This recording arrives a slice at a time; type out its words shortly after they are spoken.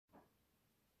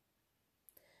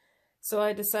So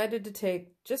I decided to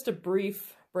take just a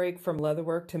brief break from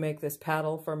leatherwork to make this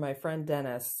paddle for my friend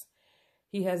Dennis.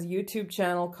 He has a YouTube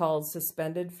channel called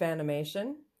Suspended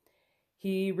Fanimation.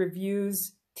 He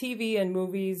reviews TV and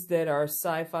movies that are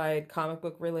sci-fi comic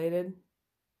book related.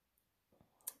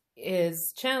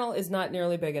 His channel is not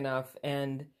nearly big enough,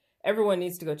 and everyone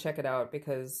needs to go check it out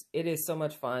because it is so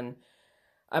much fun.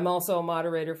 I'm also a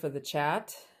moderator for the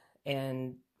chat,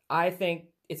 and I think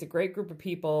it's a great group of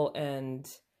people, and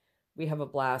we have a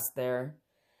blast there.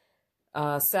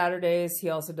 Saturdays, he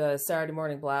also does Saturday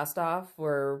Morning Blast Off,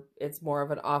 where it's more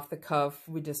of an off-the-cuff.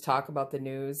 We just talk about the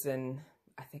news, and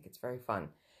I think it's very fun.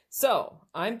 So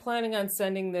I'm planning on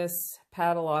sending this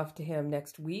paddle off to him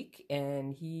next week,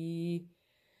 and he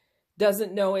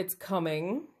doesn't know it's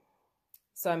coming.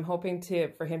 So I'm hoping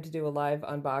for him to do a live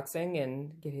unboxing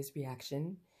and get his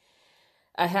reaction.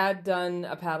 I had done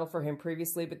a paddle for him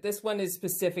previously, but this one is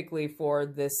specifically for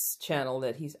this channel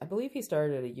that I believe he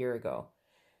started a year ago.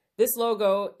 This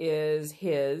logo is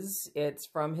his. It's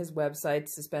from his website,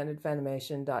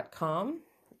 suspendedfanimation.com.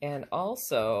 And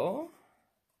also,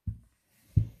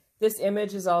 this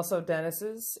image is also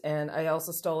Dennis's, and I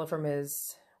also stole it from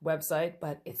his website,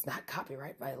 but it's not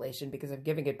copyright violation because I'm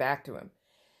giving it back to him.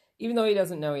 Even though he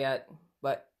doesn't know yet,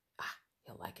 but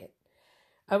he'll like it.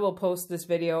 I will post this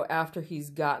video after he's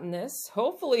gotten this.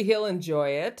 Hopefully he'll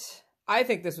enjoy it. I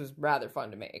think this was rather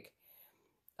fun to make.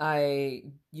 I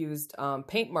used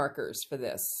paint markers for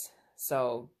this,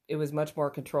 so it was much more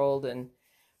controlled and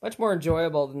much more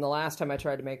enjoyable than the last time I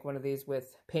tried to make one of these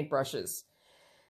with paintbrushes.